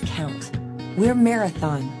miles count. We're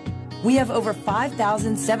Marathon. We have over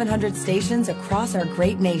 5,700 stations across our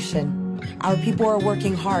great nation. Our people are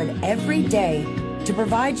working hard every day to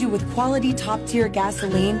provide you with quality top-tier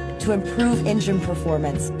gasoline to improve engine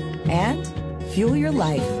performance and fuel your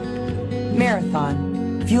life.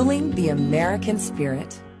 Marathon, fueling the American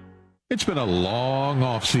spirit. It's been a long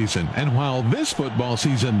off-season, and while this football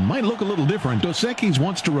season might look a little different, Dos Equis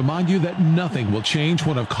wants to remind you that nothing will change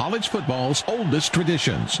one of college football's oldest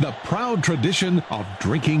traditions, the proud tradition of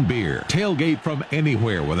drinking beer. Tailgate from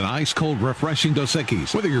anywhere with an ice-cold, refreshing Dos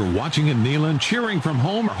Equis. Whether you're watching in Neyland, cheering from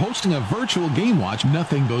home, or hosting a virtual game watch,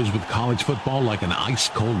 nothing goes with college football like an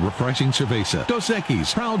ice-cold, refreshing cerveza. Dos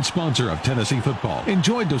Equis, proud sponsor of Tennessee football.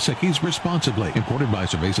 Enjoy Dos Equis responsibly. Imported by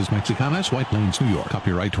Cervezas Mexicanas, White Plains, New York.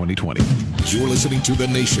 Copyright 2020. You're listening to The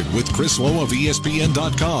Nation with Chris Lowe of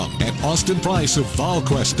ESPN.com and Austin Price of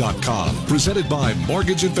VolQuest.com. Presented by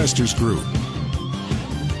Mortgage Investors Group.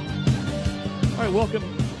 All right, welcome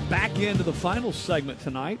back into the final segment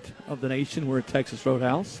tonight of The Nation. We're at Texas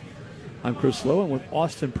Roadhouse. I'm Chris Lowe. I'm with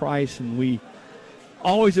Austin Price, and we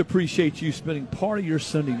always appreciate you spending part of your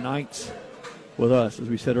Sunday nights with us. As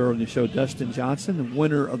we said earlier in the show, Dustin Johnson, the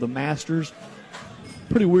winner of the Masters.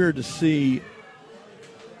 Pretty weird to see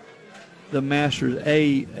the Masters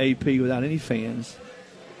AP without any fans,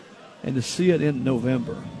 and to see it in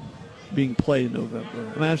November, being played in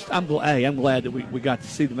November. I mean, I'm glad that we got to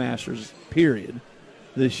see the Masters, period,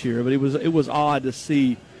 this year. But it was odd to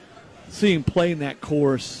see him playing that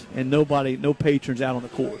course and no patrons out on the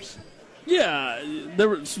course. Yeah, there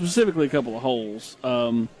were specifically a couple of holes.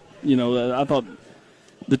 I thought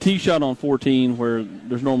the tee shot on 14, where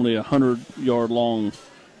there's normally a 100-yard long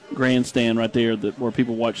grandstand right there where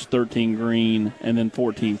people watch 13 green and then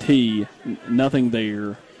 14 tee, nothing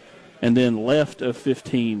there, and then left of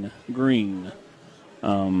 15 green,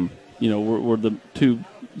 were the two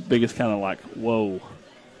biggest kind of like whoa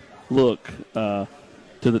look to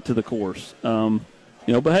the course. But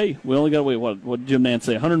hey, we only got to wait. What did Jim Nantz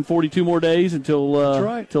say? 142 more days until That's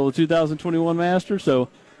right. Till the 2021 Masters. So,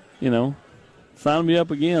 sign me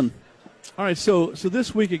up again. All right, so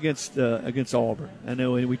this week against Auburn, I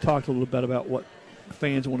know we talked a little bit about what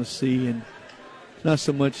fans want to see, and not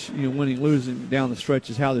so much winning, losing down the stretch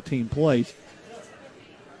is how the team plays.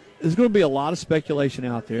 There's going to be a lot of speculation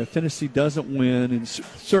out there. If Tennessee doesn't win, and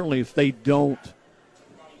certainly if they don't,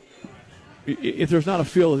 if there's not a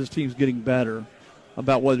feel that this team's getting better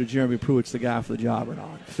about whether Jeremy Pruitt's the guy for the job or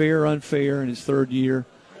not. Fair or unfair in his third year,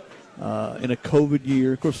 in a COVID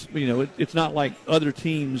year. Of course, it's not like other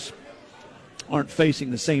teams aren't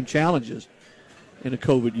facing the same challenges in a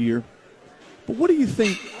COVID year. But what do you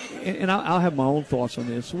think, and I'll have my own thoughts on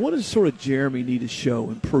this, what does sort of Jeremy need to show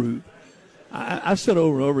and prove? I've said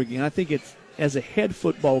over and over again, I think it's, as a head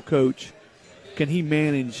football coach, can he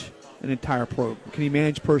manage an entire program? Can he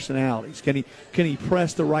manage personalities? Can he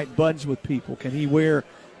press the right buttons with people? Can he wear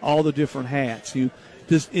all the different hats?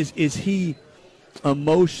 Is he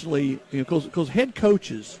emotionally, because head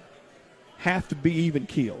coaches have to be even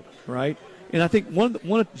keeled, right? And I think one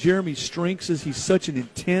of Jeremy's strengths is he's such an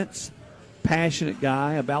intense, passionate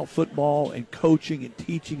guy about football and coaching and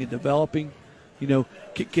teaching and developing.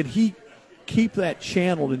 Can he keep that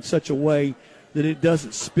channeled in such a way that it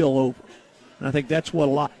doesn't spill over? And I think that's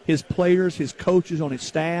what his players, his coaches on his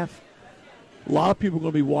staff, a lot of people are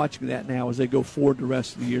going to be watching that now as they go forward the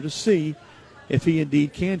rest of the year to see if he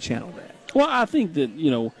indeed can channel that. Well, I think that,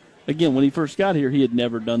 again, when he first got here, he had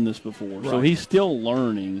never done this before. Right. So he's still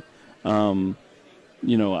learning. In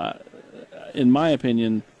my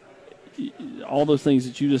opinion, all those things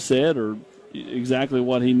that you just said are exactly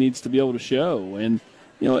what he needs to be able to show. And,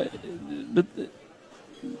 but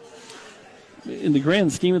in the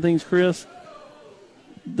grand scheme of things, Chris,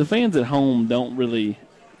 the fans at home don't really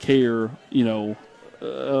care,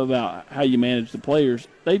 about how you manage the players.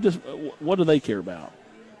 They just, what do they care about?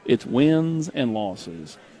 It's wins and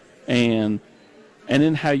losses, and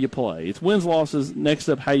then how you play. It's wins, losses, next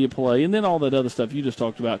up how you play, and then all that other stuff you just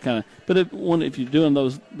talked about, kind of. But if you're doing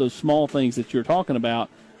those small things that you're talking about,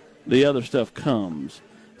 the other stuff comes.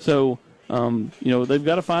 So they've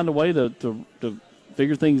got to find a way to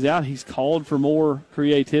figure things out. He's called for more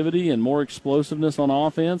creativity and more explosiveness on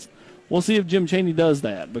offense. We'll see if Jim Chaney does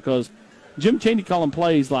that, because Jim Chaney calling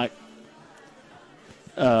plays like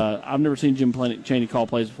I've never seen Jim Chaney call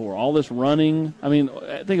plays before. All this running. I mean,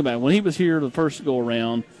 think about it. When he was here the first go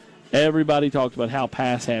around, everybody talked about how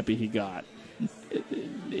pass happy he got.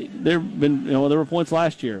 There were points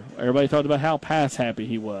last year. Everybody talked about how pass happy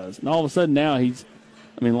he was, and all of a sudden now he's.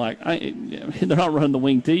 I mean, they're not running the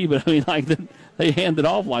wing tee, but I mean, they hand it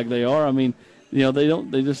off like they are. I mean, they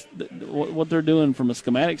don't. They just what they're doing from a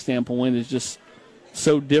schematic standpoint is just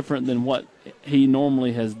so different than what he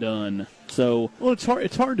normally has done. So, well,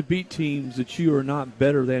 it's hard to beat teams that you are not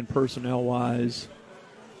better than personnel-wise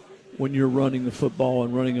when you're running the football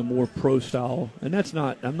and running a more pro style. And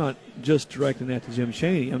I'm not just directing that to Jim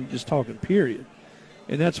Chaney. I'm just talking period.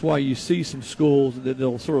 And that's why you see some schools that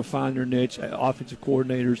they'll sort of find their niche, offensive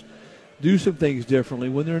coordinators do some things differently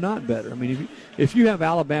when they're not better. I mean, if you have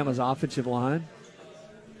Alabama's offensive line,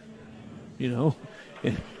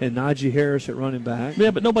 and Najee Harris at running back. Yeah,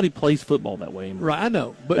 but nobody plays football that way anymore. Right, I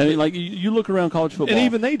know. But I mean, you look around college football. And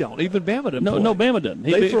even they don't. Even Bama doesn't. No, Bama doesn't.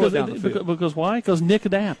 They throw it down the field. Because why? Because Nick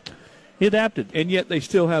adapted. He adapted. And yet they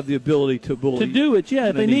still have the ability to bully. To do it, yeah,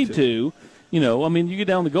 if they need to. I mean, you get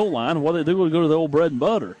down the goal line, they're going to go to the old bread and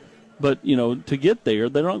butter. But, to get there,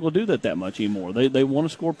 they're not going to do that much anymore. They want to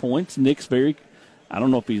score points. Nick's I don't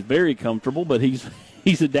know if he's very comfortable, but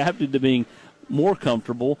he's adapted to being more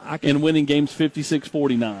comfortable in winning games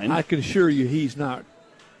 56-49. I can assure you he's not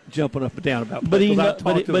jumping up and down about but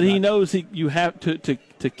he knows you have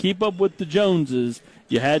to keep up with the Joneses.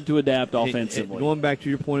 You had to adapt offensively. Going back to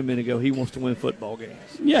your point a minute ago, he wants to win football games.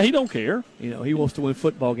 Yeah, he don't care. He wants to win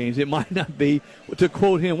football games. It might not be, to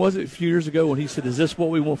quote him, was it a few years ago when he said, "Is this what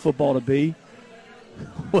we want football to be?"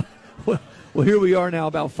 Well, here we are now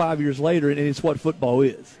about 5 years later, and it's what football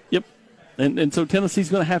is. Yep. And so Tennessee's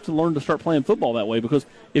going to have to learn to start playing football that way, because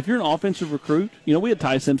if you're an offensive recruit, we had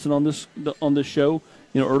Ty Simpson on this show,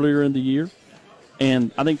 earlier in the year,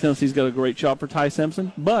 and I think Tennessee's got a great shot for Ty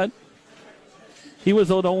Simpson, but he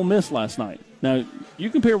was at Ole Miss last night. Now, you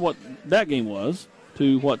compare what that game was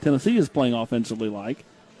to what Tennessee is playing offensively like.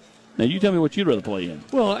 Now, you tell me what you'd rather play in.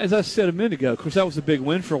 Well, as I said a minute ago, of course, that was a big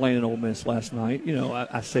win for Lane and Ole Miss last night.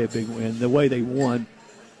 I say a big win, the way they won.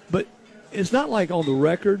 But it's not like on the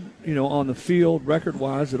record, on the field,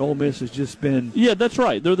 record-wise, that Ole Miss has just been. Yeah, that's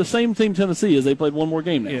right. They're the same team Tennessee is. They played one more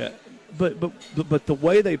game now. Yeah, but the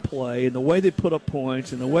way they play and the way they put up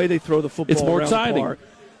points and the way they throw the football it's more around exciting. The park,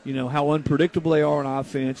 how unpredictable they are on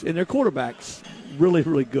offense, and their quarterback's really,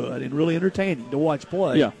 really good and really entertaining to watch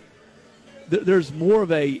play. Yeah, there's more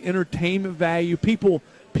of a entertainment value. People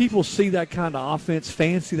see that kind of offense,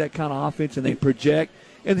 fans see that kind of offense, and they project.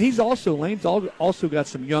 And Lane's also got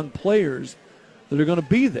some young players that are going to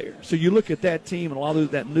be there. So you look at that team and a lot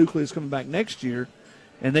of that nucleus coming back next year,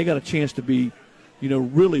 and they got a chance to be,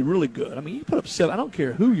 really, really good. I mean, you put up 7. I don't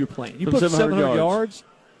care who you're playing. You put up 700 yards.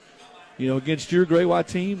 Against your Gray White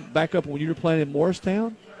team, back up when you were playing in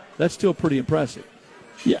Morristown, that's still pretty impressive.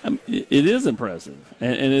 Yeah, it is impressive,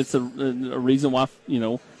 and it's a reason why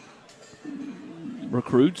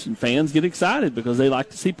recruits and fans get excited, because they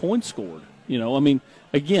like to see points scored. I mean,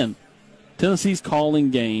 again, Tennessee's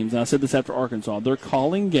calling games, and I said this after Arkansas, they're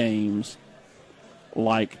calling games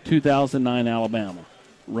like 2009 Alabama.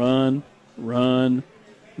 Run,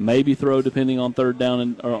 maybe throw depending on third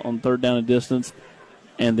down and distance,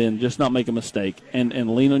 and then just not make a mistake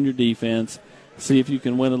and lean on your defense. See if you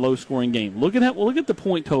can win a low-scoring game. Look at the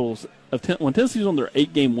point totals of when Tennessee's on their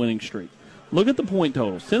 8-game winning streak. Look at the point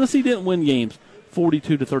totals. Tennessee didn't win games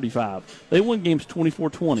 42-35. They won games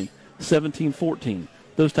 24-20, 17-14,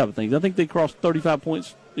 those type of things. I think they crossed 35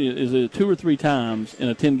 points is it 2 or 3 times in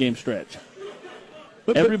a 10-game stretch.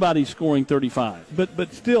 Everybody's scoring 35.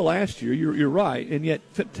 But still, last year, you're right, and yet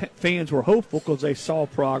fans were hopeful because they saw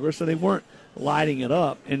progress, and they weren't lighting it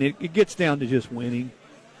up. And it gets down to just winning,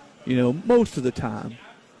 most of the time.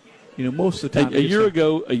 A year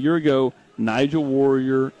ago, Nigel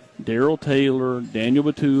Warrior, Darrell Taylor, Daniel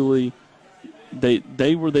Batuli,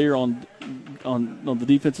 they were there on the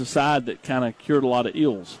defensive side that kind of cured a lot of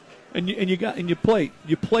ills. And you play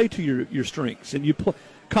to your strengths, and you play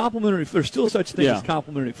complementary. There's still such thing as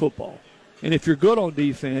complementary football, and if you're good on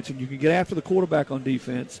defense and you can get after the quarterback on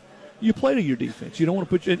defense, you play to your defense. You don't want to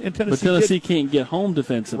put you in Tennessee. But Tennessee can't get home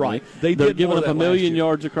defensively. Right, they're giving up 1 million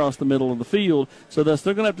yards across the middle of the field, so thus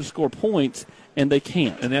they're going to have to score points, and they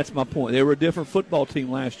can't. And that's my point. They were a different football team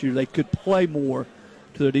last year. They could play more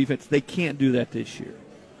to their defense. They can't do that this year,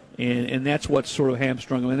 and that's what's sort of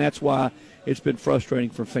hamstrung them, and that's why it's been frustrating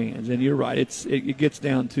for fans. And you're right. It gets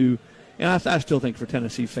down to. And I still think for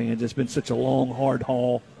Tennessee fans, it's been such a long, hard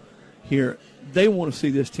haul here. They want to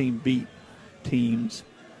see this team beat teams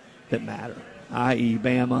that matter, i.e.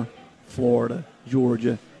 Bama, Florida,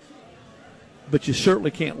 Georgia. But you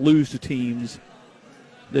certainly can't lose to teams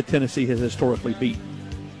that Tennessee has historically beaten.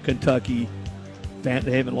 Kentucky, they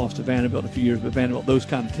haven't lost to Vanderbilt in a few years, but Vanderbilt, those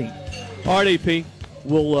kind of teams. All right, AP,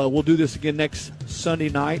 we'll do this again next Sunday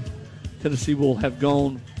night. Tennessee will have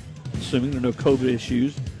gone, assuming there are no COVID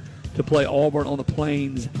issues, to play Auburn on the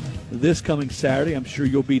Plains this coming Saturday. I'm sure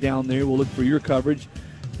you'll be down there. We'll look for your coverage.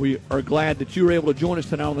 We are glad that you were able to join us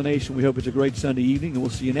tonight on The Nation. We hope it's a great Sunday evening, and we'll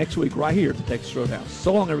see you next week right here at the Texas Roadhouse.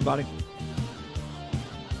 So long, everybody.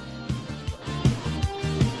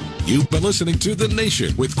 You've been listening to The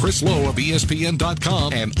Nation with Chris Lowe of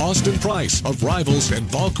ESPN.com and Austin Price of Rivals and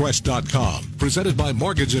VolQuest.com. Presented by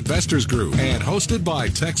Mortgage Investors Group and hosted by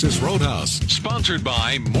Texas Roadhouse. Sponsored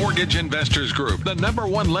by Mortgage Investors Group, the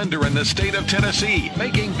 #1 lender in the state of Tennessee,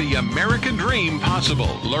 making the American dream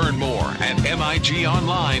possible. Learn more at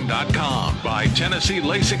MIGOnline.com. By Tennessee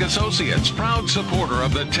LASIK Associates, proud supporter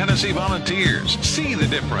of the Tennessee Volunteers. See the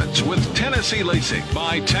difference with Tennessee LASIK.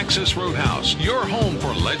 By Texas Roadhouse, your home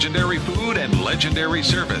for legendary food and legendary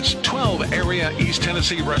service. 12 area East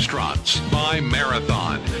Tennessee restaurants. By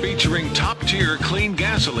Marathon, featuring top-tier clean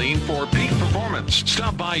gasoline for peak performance.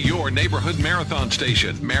 Stop by your neighborhood Marathon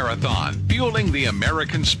station. Marathon, fueling the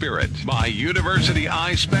American spirit. By University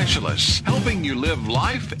Eye Specialists, helping you live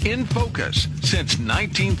life in focus since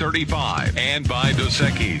 1935. And by Dos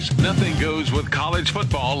Equis, nothing goes with college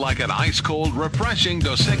football like an ice-cold, refreshing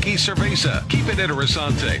Dos Equis Cerveza. Keep it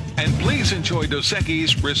interessante, and please enjoy Dos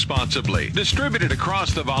Equis responsibly. Distributed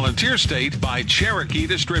across the volunteer state by Cherokee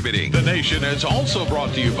Distributing. The Nation is also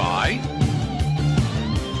brought to you by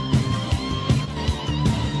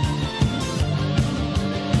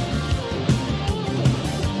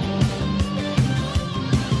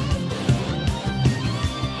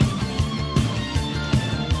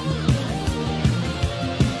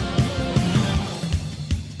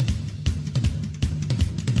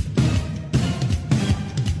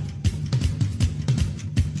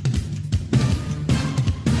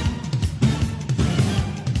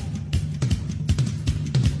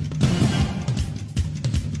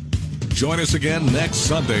Join us again next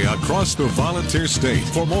Sunday across the Volunteer State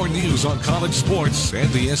for more news on college sports and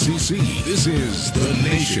the SEC. This is The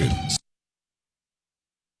Nation.